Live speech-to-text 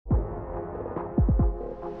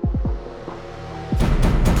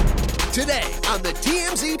Today on the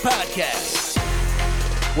TMZ Podcast.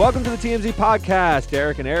 Welcome to the TMZ Podcast.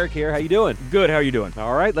 Derek and Eric here. How you doing? Good. How are you doing?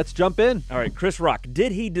 All right, let's jump in. All right, Chris Rock.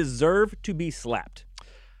 Did he deserve to be slapped?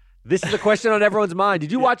 This is a question on everyone's mind.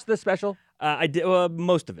 Did you watch the special? I did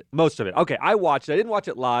most of it. Most of it. Okay, I watched it. I didn't watch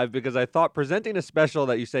it live because I thought presenting a special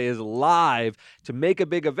that you say is live to make a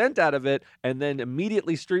big event out of it and then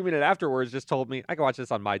immediately streaming it afterwards just told me I can watch this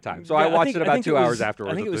on my time. So I watched it about 2 hours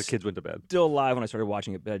afterwards after the kids went to bed. Still live when I started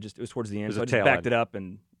watching it, but it was towards the end, so I just backed it up.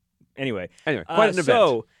 And anyway, quite an event.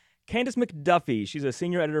 So Candace McDuffie, she's a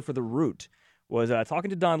senior editor for The Root, was talking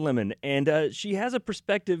to Don Lemon, and she has a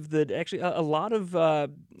perspective that actually a lot of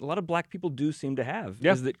black people do seem to have,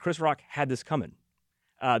 is that Chris Rock had this coming.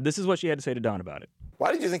 This is what she had to say to Don about it.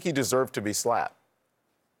 Why did you think he deserved to be slapped?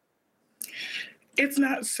 It's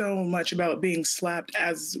not so much about being slapped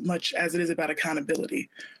as much as it is about accountability,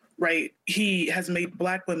 right? He has made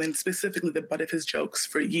black women specifically the butt of his jokes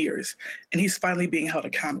for years, and he's finally being held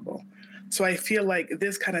accountable. So I feel like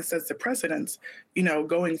this kind of sets the precedence,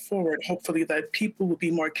 going forward, hopefully that people will be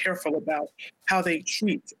more careful about how they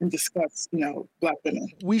treat and discuss, black women.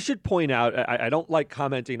 We should point out, I don't like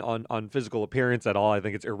commenting on physical appearance at all. I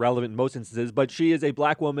think it's irrelevant in most instances, but she is a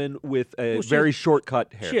black woman with a very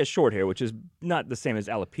short-cut hair. She has short hair, which is not the same as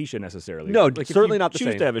alopecia necessarily. No, certainly not the same.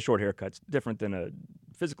 Choose to have a short haircut, it's different than a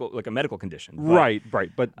physical, like a medical condition. Right.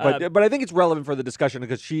 But I think it's relevant for the discussion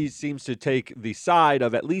because she seems to take the side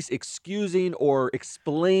of at least excusing or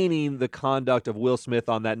explaining the conduct of Will Smith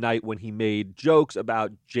on that night when he made jokes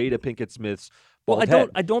about Jada Pinkett Smith's bald head.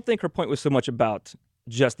 I don't think her point was so much about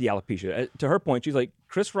just the alopecia. To her point, she's like,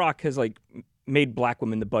 Chris Rock has made black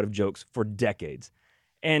women the butt of jokes for decades.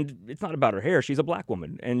 And it's not about her hair. She's a black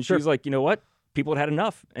woman. And she's like, you know what? People had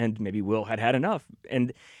enough, and maybe Will had enough.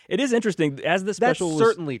 And it is interesting, as the special That's was...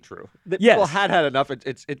 certainly true. That people had enough.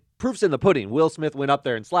 It proofs in the pudding. Will Smith went up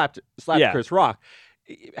there and slapped Chris Rock.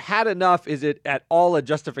 Had enough, is it at all a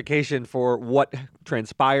justification for what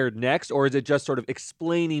transpired next, or is it just sort of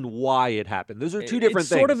explaining why it happened? Those are two different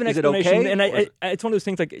things. It's sort of an explanation, okay? And it's one of those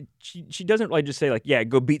things she doesn't just say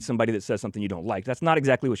go beat somebody that says something you don't like. That's not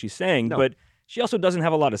exactly what she's saying, but she also doesn't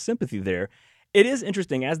have a lot of sympathy there. It is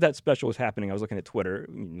interesting, as that special was happening, I was looking at Twitter,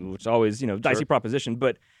 which is always, dicey proposition,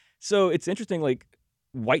 but so it's interesting,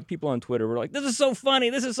 white people on Twitter were like, this is so funny,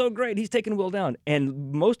 this is so great, he's taking Will down.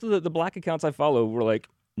 And most of the black accounts I follow were like,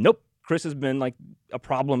 nope, Chris has been a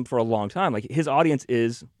problem for a long time. His audience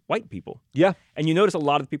is white people. Yeah. And you notice a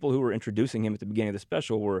lot of the people who were introducing him at the beginning of the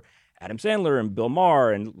special were Adam Sandler and Bill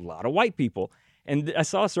Maher and a lot of white people. And I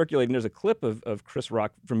saw circulating, there's a clip of Chris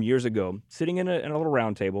Rock from years ago sitting in a little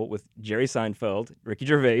round table with Jerry Seinfeld, Ricky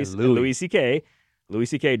Gervais, and Louis C.K., Louis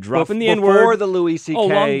C.K. dropping the N-word. Before the Louis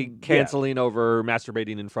C.K. canceling over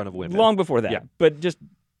masturbating in front of women. Long before that. Yeah. But just,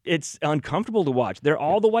 it's uncomfortable to watch.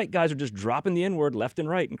 All the white guys are just dropping the N-word left and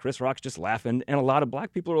right, and Chris Rock's just laughing, and a lot of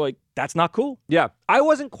black people are like, that's not cool. Yeah. I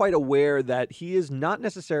wasn't quite aware that he is not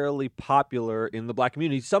necessarily popular in the black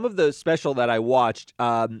community. Some of the special that I watched,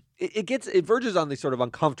 it verges on the sort of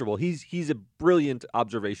uncomfortable. He's a brilliant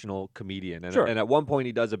observational comedian. And, and at one point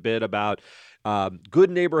he does a bit about good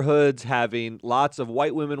neighborhoods having lots of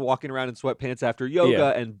white women walking around in sweatpants after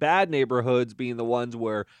yoga, and bad neighborhoods being the ones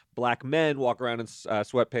where black men walk around in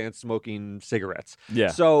sweatpants smoking cigarettes. Yeah.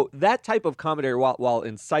 So that type of commentary, while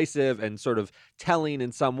incisive and sort of telling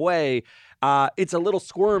in some way, it's a little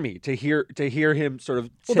squirmy to hear him sort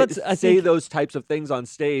of say those types of things on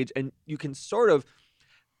stage, and you can sort of.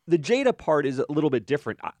 The Jada part is a little bit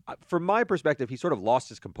different. From my perspective, he sort of lost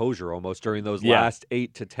his composure almost during those last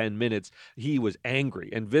 8 to 10 minutes. He was angry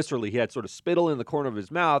and viscerally. He had sort of spittle in the corner of his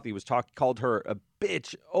mouth. He was called her a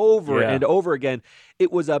bitch over and over again.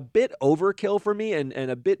 It was a bit overkill for me and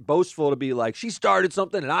a bit boastful to be like, she started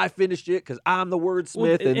something and I finished it because I'm the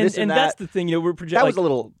wordsmith and this and that. And that's the thing, we're projecting. That was a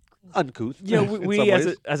little uncouth. We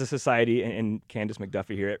as a society, and Candace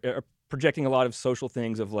McDuffie here, are projecting a lot of social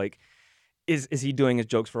things of is he doing his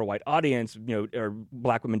jokes for a white audience, or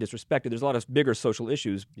black women disrespected? There's a lot of bigger social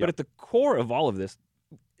issues. But at the core of all of this,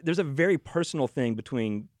 there's a very personal thing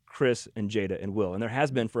between Chris and Jada and Will, and there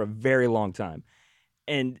has been for a very long time.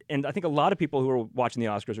 And I think a lot of people who were watching the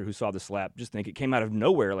Oscars or who saw the slap just think it came out of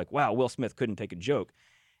nowhere, wow, Will Smith couldn't take a joke.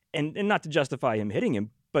 And not to justify him hitting him,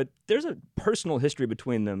 but there's a personal history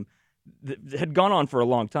between them that had gone on for a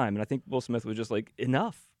long time. And I think Will Smith was just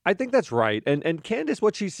enough. I think that's right. And Candace,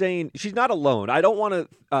 what she's saying, she's not alone. I don't want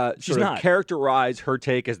to characterize her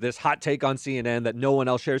take as this hot take on CNN that no one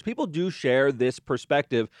else shares. People do share this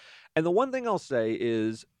perspective. And the one thing I'll say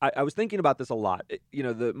is, I was thinking about this a lot.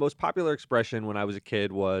 The most popular expression when I was a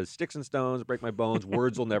kid was "sticks and stones break my bones.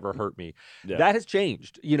 Words will never hurt me." Yeah. That has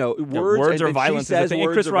changed. Words are and violence. She says and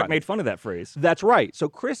words Chris are Rock violence. made fun of that phrase. That's right. So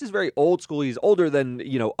Chris is very old school. He's older than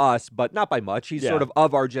us, but not by much. He's sort of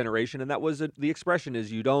our generation, and that was the expression is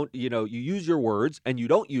you don't you use your words and you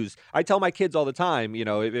don't use. I tell my kids all the time,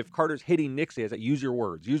 if Carter's hitting Nixie, I say use your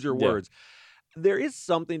words. Use your words. There is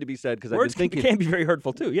something to be said because I've been thinking can be very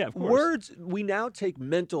hurtful too. Yeah, of course. Words, we now take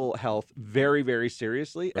mental health very, very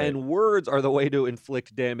seriously, and words are the way to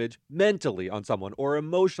inflict damage mentally on someone or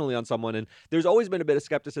emotionally on someone. And there's always been a bit of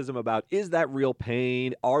skepticism about, is that real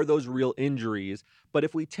pain? Are those real injuries? But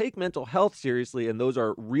if we take mental health seriously, and those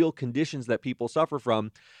are real conditions that people suffer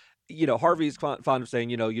from, Harvey's fond of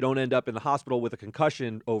saying, you don't end up in the hospital with a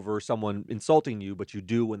concussion over someone insulting you, but you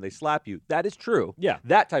do when they slap you. That is true. Yeah.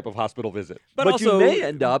 That type of hospital visit. But But also- you may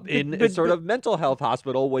end up in a sort of mental health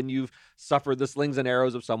hospital when you've suffered the slings and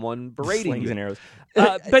arrows of someone berating slings you. and arrows. In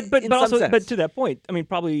But also, some but sense. to that point, I mean,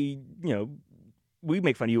 probably we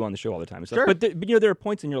make fun of you on the show all the time and stuff. Sure. But there are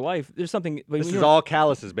points in your life. There's something. Like, This when is you're- all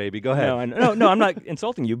calluses, baby. Go ahead. No, I'm not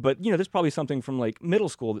insulting you, but there's probably something from like middle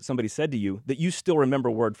school that somebody said to you that you still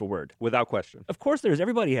remember word for word. Without question. Of course,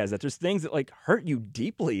 everybody has that. There's things that like hurt you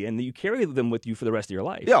deeply, and that you carry them with you for the rest of your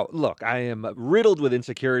life. Yo, look, I am riddled with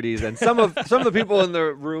insecurities, and some of the people in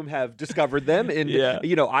the room have discovered them. And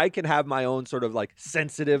I can have my own sort of like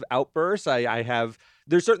sensitive outbursts. I have.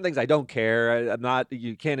 There's certain things I don't care. I'm not.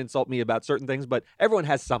 You can't insult me about certain things, but everyone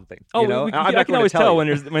has something. Oh, I'm not I can gonna always tell tell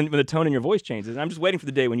you. when the tone in your voice changes. I'm just waiting for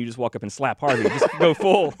the day when you just walk up and slap Harvey, just go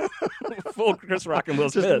full Chris Rock and Will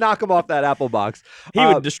Just Smith. knock him off that apple box. He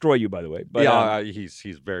would destroy you, by the way. But, He's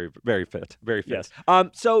very, very fit. Very fit. Yes.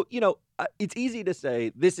 So, it's easy to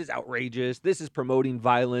say this is outrageous. This is promoting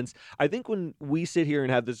violence. I think when we sit here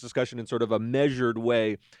and have this discussion in sort of a measured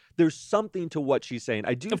way, there's something to what she's saying.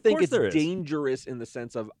 I do Of think course it's there is. dangerous in the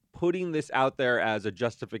sense of putting this out there as a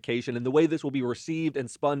justification and the way this will be received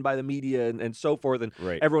and spun by the media and so forth. And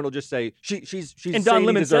Right. everyone will just say, she's and saying Don he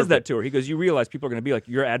Lemon says deserved that it. to her. He goes, "You realize people are going to be like,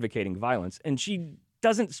 you're advocating violence," and she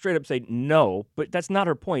doesn't straight up say no, but that's not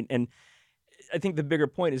her point. And I think the bigger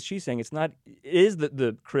point is she's saying it is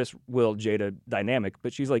the Chris, Will, Jada dynamic,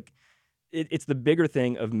 but she's like, it's the bigger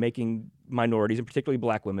thing of making minorities and particularly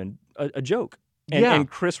black women a joke. And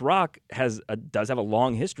Chris Rock does have a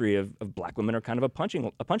long history of black women are kind of a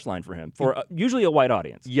punchline for him for usually a white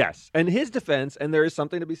audience. Yes. And his defense, and there is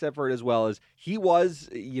something to be said for it as well, is he was,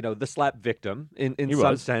 the slap victim in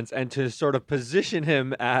some sense. And to sort of position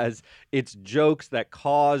him as it's jokes that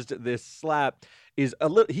caused this slap is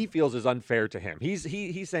he feels is unfair to him.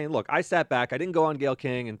 He's saying, look, I sat back. I didn't go on Gayle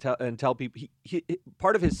King and tell people. He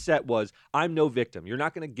part of his set was, I'm no victim. You're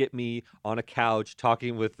not going to get me on a couch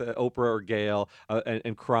talking with Oprah or Gayle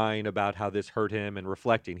and crying about how this hurt him and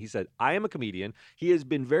reflecting. He said, I am a comedian. He has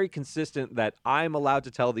been very consistent that I'm allowed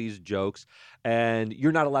to tell these jokes and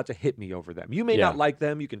you're not allowed to hit me over them. You may not like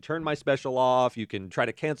them. You can turn my special off. You can try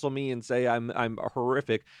to cancel me and say I'm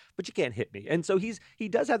horrific, but you can't hit me. And so he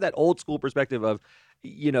does have that old school perspective of,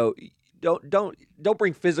 don't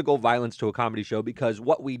bring physical violence to a comedy show because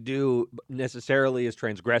what we do necessarily is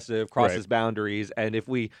transgressive, crosses boundaries, and if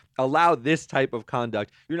we allow this type of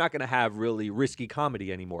conduct, you're not going to have really risky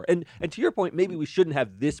comedy anymore. And to your point, maybe we shouldn't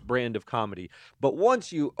have this brand of comedy, but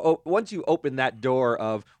once you open that door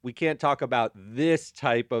of we can't talk about this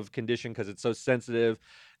type of condition because it's so sensitive,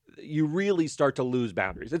 you really start to lose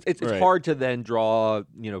boundaries. It's hard to then draw,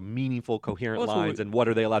 meaningful, coherent lines and what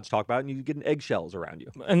are they allowed to talk about, and you get eggshells around you.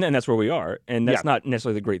 And that's where we are. And that's not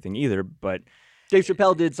necessarily the great thing either, but Dave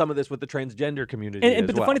Chappelle did some of this with the transgender community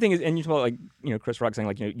but the funny thing is, and you talk about Chris Rock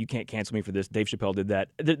saying you can't cancel me for this. Dave Chappelle did that.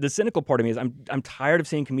 The cynical part of me is I'm tired of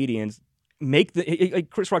seeing comedians make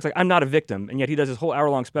Chris Rock's like, I'm not a victim, and yet he does this whole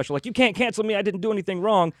hour-long special like, you can't cancel me, I didn't do anything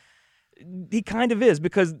wrong. He kind of is,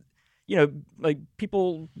 because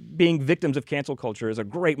people being victims of cancel culture is a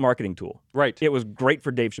great marketing tool. Right. It was great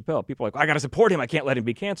for Dave Chappelle. People are like, I got to support him. I can't let him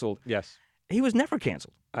be canceled. Yes. He was never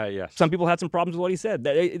canceled. Yes. Some people had some problems with what he said.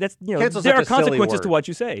 That's Cancel's there such are a silly consequences to word. what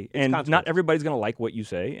you say, and consequences. not everybody's going to like what you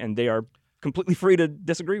say, and they are completely free to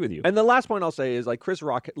disagree with you. And the last point I'll say is Chris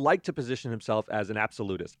Rock liked to position himself as an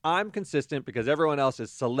absolutist. I'm consistent because everyone else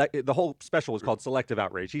is the whole special was called Selective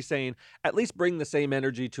Outrage. He's saying at least bring the same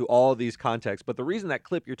energy to all these contexts. But the reason that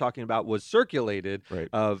clip you're talking about was circulated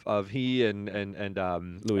of he and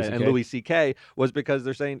Louis Louis C.K. was because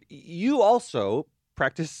they're saying you also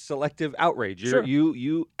practice selective outrage. Sure.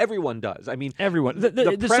 Everyone does. I mean, everyone. The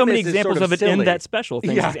There's so many premise is examples sort of it silly. in that special.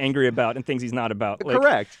 Things Yeah. he's angry about and things he's not about. Like,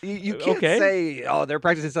 correct. You can't okay. say, oh, they're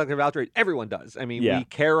practicing selective outrage. Everyone does. I mean, Yeah. we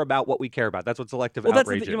care about what we care about. That's what selective Well, that's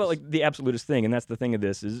outrage the thing is. about like the absolutist thing, and that's the thing of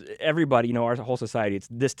this is everybody, our whole society, it's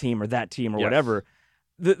this team or that team or Yes. whatever.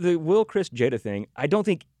 The Will, Chris, Jada thing, I don't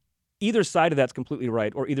think either side of that's completely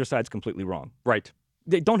right or either side's completely wrong. Right.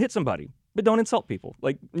 They don't hit somebody, but don't insult people.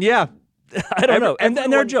 Like, Yeah. I don't know. And there are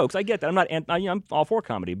everyone- jokes. I get that. I'm all for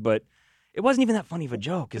comedy, but it wasn't even that funny of a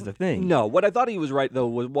joke is the thing. No, what I thought he was right though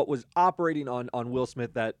was what was operating on Will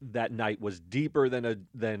Smith that night was deeper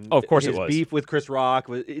than Oh, of course his it was. beef with Chris Rock.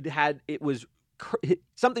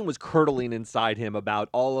 Something was curdling inside him about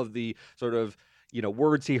all of the sort of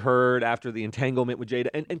words he heard after the entanglement with Jada.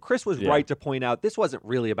 And Chris was right to point out this wasn't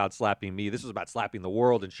really about slapping me. This was about slapping the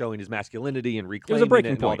world and showing his masculinity and reclaiming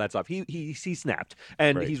breaking it and all point. that stuff. He snapped.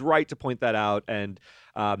 And Right. he's right to point that out. And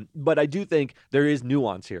but I do think there is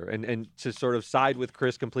nuance here. And to sort of side with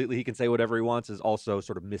Chris completely, he can say whatever he wants, is also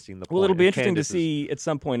sort of missing the point. Well, it'll be And interesting to Candace is- see at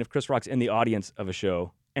some point if Chris Rock's in the audience of a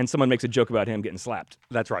show and someone makes a joke about him getting slapped.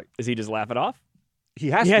 That's right. Does he just laugh it off? He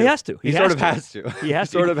has Yeah, to. he has to. He He sort has of to. has to. He has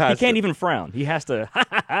to. Sort of has He can't to. even frown. He has to, ha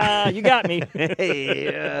ha ha, you got me.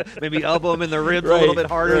 Hey, maybe elbow him in the ribs a Right, little bit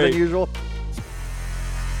harder right. than usual.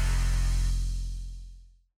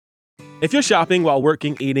 If you're shopping while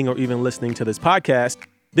working, eating, or even listening to this podcast,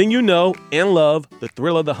 then you know and love the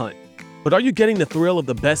thrill of the hunt. But are you getting the thrill of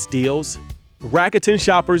the best deals? Rakuten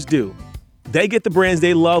shoppers do. They get the brands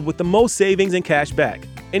they love with the most savings and cash back.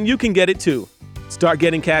 And you can get it too. Start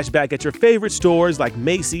getting cash back at your favorite stores like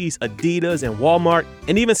Macy's, Adidas, and Walmart,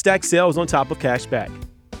 and even stack sales on top of cash back.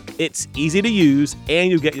 It's easy to use,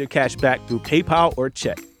 and you get your cash back through PayPal or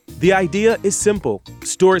check. The idea is simple.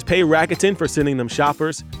 Stores pay Rakuten for sending them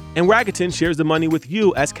shoppers, and Rakuten shares the money with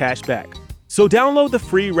you as cash back. So download the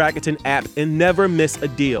free Rakuten app and never miss a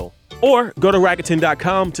deal. Or go to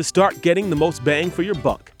Rakuten.com to start getting the most bang for your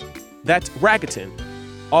buck. That's Rakuten.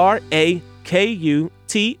 Rakuten.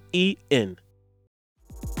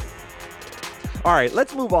 All right,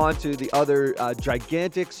 let's move on to the other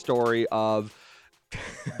gigantic story of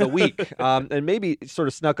the week, and maybe sort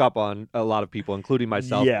of snuck up on a lot of people, including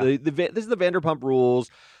myself. Yeah. This is the Vanderpump Rules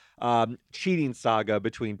cheating saga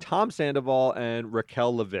between Tom Sandoval and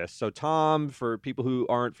Raquel Leviss. So Tom, for people who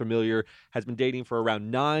aren't familiar, has been dating for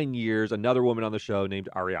around 9 years another woman on the show named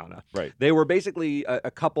Ariana. Right. They were basically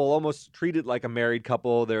a couple, almost treated like a married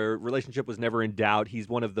couple. Their relationship was never in doubt. He's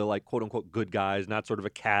one of the quote unquote good guys, not sort of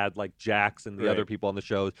a cad like Jax and the Right. other people on the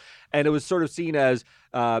shows. And it was sort of seen as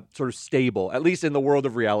sort of stable, at least in the world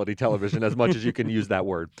of reality television, as much as you can use that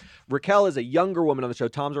word. Raquel is a younger woman on the show.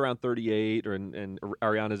 Tom's around 38, and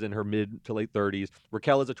Ariana's in her mid to late 30s.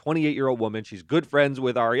 Raquel is a 28-year-old woman. She's good friends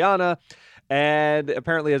with Ariana, and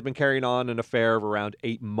apparently has been carrying on an affair of around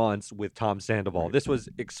 8 months with Tom Sandoval. This was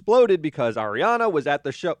exploded because Ariana was at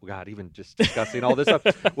the show. God, even just discussing all this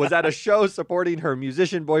stuff, was at a show supporting her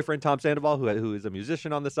musician boyfriend, Tom Sandoval, who is a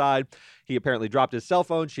musician on the side. He apparently dropped his cell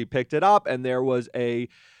phone. She picked it up, and there was a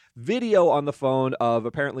video on the phone of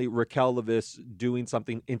apparently Raquel Leviss doing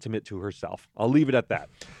something intimate to herself. I'll leave it at that.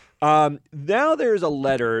 Now there's a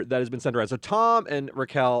letter that has been sent around. So Tom and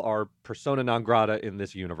Raquel are persona non grata in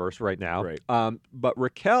this universe right now. Right. But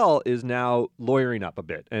Raquel is now lawyering up a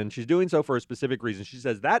bit, and she's doing so for a specific reason. She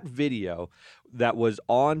says that video that was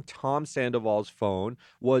on Tom Sandoval's phone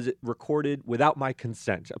was recorded without my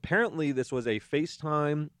consent. Apparently, this was a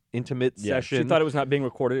FaceTime intimate session. She thought it was not being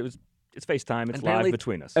recorded. It's FaceTime. It's Apparently- live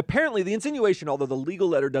between us. Apparently, the insinuation, although the legal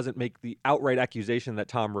letter doesn't make the outright accusation that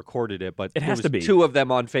Tom recorded it, but It there has was to be. two of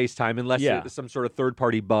them on FaceTime, unless Yeah. it was some sort of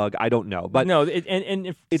third-party bug. I don't know. But no, and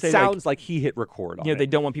if it say, sounds like he hit record on you know, it. they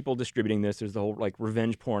don't want people distributing this. There's the whole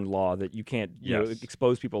revenge porn law that you can't Yes.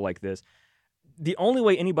 expose people like this. The only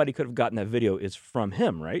way anybody could have gotten that video is from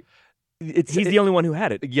him, right? He's He's the only one who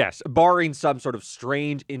had it. Yes, barring some sort of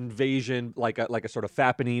strange invasion, like a sort of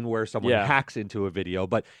fappening where someone Yeah. hacks into a video.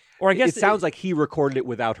 But Or I guess it sounds like he recorded it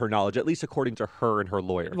without her knowledge, at least according to her and her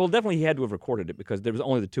lawyer. Well, definitely he had to have recorded it because there was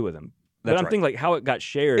only the two of them. But That's I'm right. thinking how it got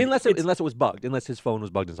shared. Unless it it's- was bugged, unless his phone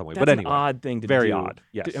was bugged in some way. That's But anyway, an odd thing to very do. odd.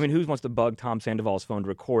 Yes. I mean, who wants to bug Tom Sandoval's phone to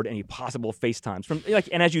record any possible FaceTimes from?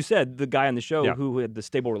 And as you said, the guy on the show Yeah. who had the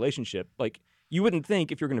stable relationship, you wouldn't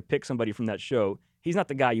think if you're going to pick somebody from that show, he's not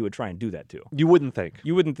the guy you would try and do that to. You wouldn't think.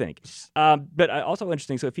 You wouldn't think. But also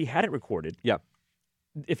interesting. So if he had it recorded, Yeah.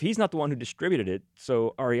 if he's not the one who distributed it,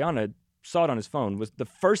 so Ariana saw it on his phone. Was the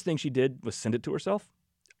first thing she did was send it to herself?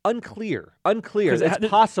 Unclear. 'Cause It's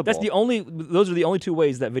possible. Those are the only two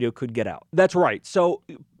ways that video could get out. That's right. So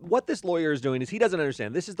what this lawyer is doing is he doesn't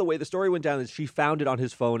understand. This is the way the story went down, is she found it on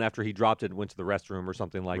his phone after he dropped it and went to the restroom or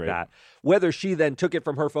something like that. Whether she then took it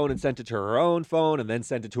from her phone and sent it to her own phone and then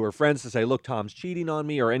sent it to her friends to say, look, Tom's cheating on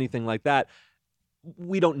me or anything like that,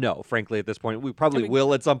 we don't know, frankly, at this point. We probably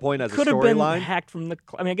will at some point as a storyline. Could have been hacked from the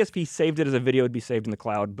I mean, I guess if he saved it as a video, it'd be saved in the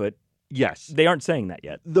cloud, but yes, they aren't saying that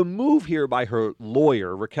yet. The move here by her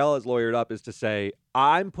lawyer, Raquel has lawyered up, is to say,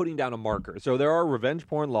 I'm putting down a marker. So there are revenge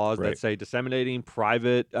porn laws that say disseminating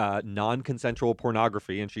private, non-consensual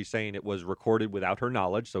pornography, and she's saying it was recorded without her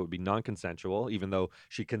knowledge, so it would be non-consensual, even though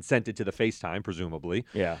she consented to the FaceTime, presumably.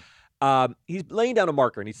 Yeah. He's laying down a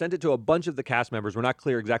marker, and he sent it to a bunch of the cast members. We're not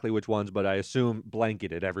clear exactly which ones, but I assume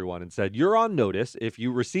blanketed everyone and said, you're on notice. If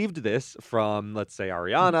you received this from, let's say,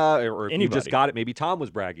 Ariana, or if you just got it, maybe Tom was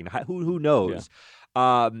bragging. Who knows?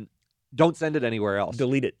 Yeah. Don't send it anywhere else.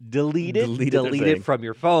 Delete it. Delete it from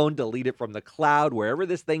your phone. Delete it from the cloud, wherever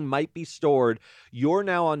this thing might be stored. You're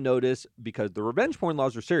now on notice because the revenge porn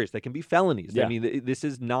laws are serious. They can be felonies. Yeah. I mean, this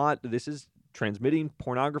is transmitting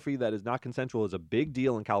pornography that is not consensual is a big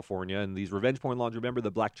deal in California. And these revenge porn laws, remember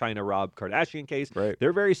the Blac Chyna Rob Kardashian case? Right.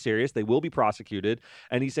 They're very serious. They will be prosecuted.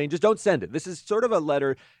 And he's saying, just don't send it. This is sort of a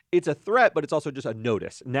letter. It's a threat, but it's also just a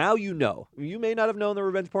notice. Now you know. You may not have known the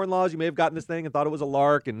revenge porn laws. You may have gotten this thing and thought it was a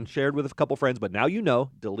lark and shared with a couple friends, but now you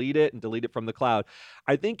know. Delete it and delete it from the cloud.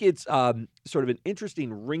 I think it's sort of an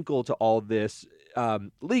interesting wrinkle to all this.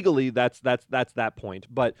 Legally, that's that point.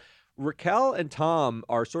 But Raquel and Tom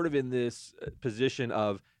are sort of in this position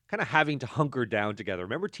of kind of having to hunker down together.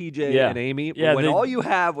 Remember TJ and Amy? Yeah,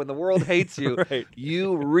 when the world hates you,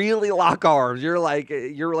 you really lock arms. You're like,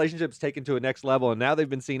 your relationship's taken to a next level, and now they've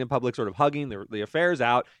been seen in public sort of hugging. The affair's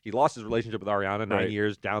out. He lost his relationship with Ariana 9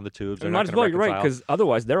 years down the tubes. Might as well, you're right, because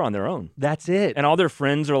otherwise they're on their own. That's it. And all their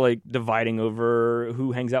friends are like dividing over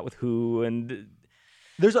who hangs out with who, and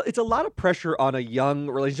it's a lot of pressure on a young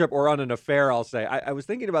relationship or on an affair, I'll say. I was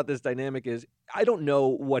thinking about this dynamic is, I don't know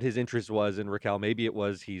what his interest was in Raquel. Maybe it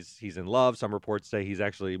was he's in love. Some reports say he's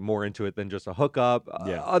actually more into it than just a hookup.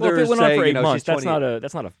 Yeah. Others if it went say, on for 8 months, that's not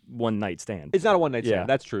a one-night stand. It's not a one-night stand.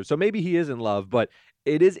 That's true. So maybe he is in love, but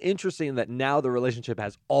it is interesting that now the relationship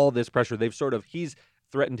has all this pressure. He's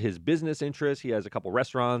threatened his business interests. He has a couple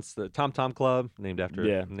restaurants, the Tom Tom Club, named after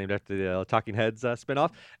the Talking Heads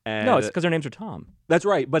spinoff. And no, it's because their names are Tom. That's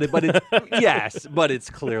right, but it's yes, but it's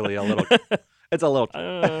clearly a little. It's a little,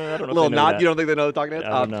 I don't know little nod. You don't think they know the Talking Heads?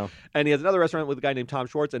 I don't know. And he has another restaurant with a guy named Tom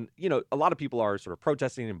Schwartz, and a lot of people are sort of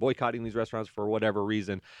protesting and boycotting these restaurants for whatever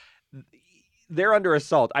reason. They're under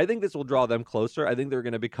assault. I think this will draw them closer. I think they're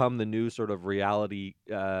going to become the new sort of reality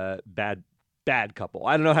bad couple.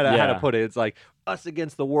 I don't know how to put it. It's like us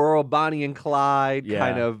against the world, Bonnie and Clyde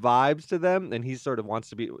kind of vibes to them. And he sort of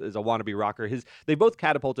is a wannabe rocker. They both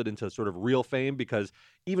catapulted into sort of real fame because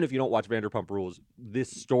even if you don't watch Vanderpump Rules, this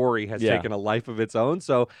story has taken a life of its own.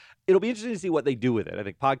 So it'll be interesting to see what they do with it. I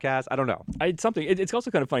think podcasts, I don't know. It's also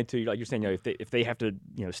kind of funny too, like you're saying, if they have to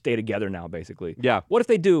stay together now, basically. Yeah. What if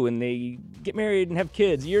they do and they get married and have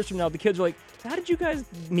kids? Years from now, the kids are like, how did you guys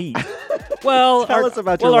meet? Well, Tell us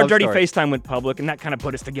about your our love dirty story. FaceTime went public and that kind of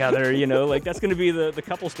put us together, like that's going to be the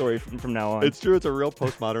couple story from now on. It's true. It's a real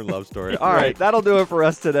postmodern love story. All right. That'll do it for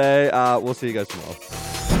us today. We'll see you guys tomorrow.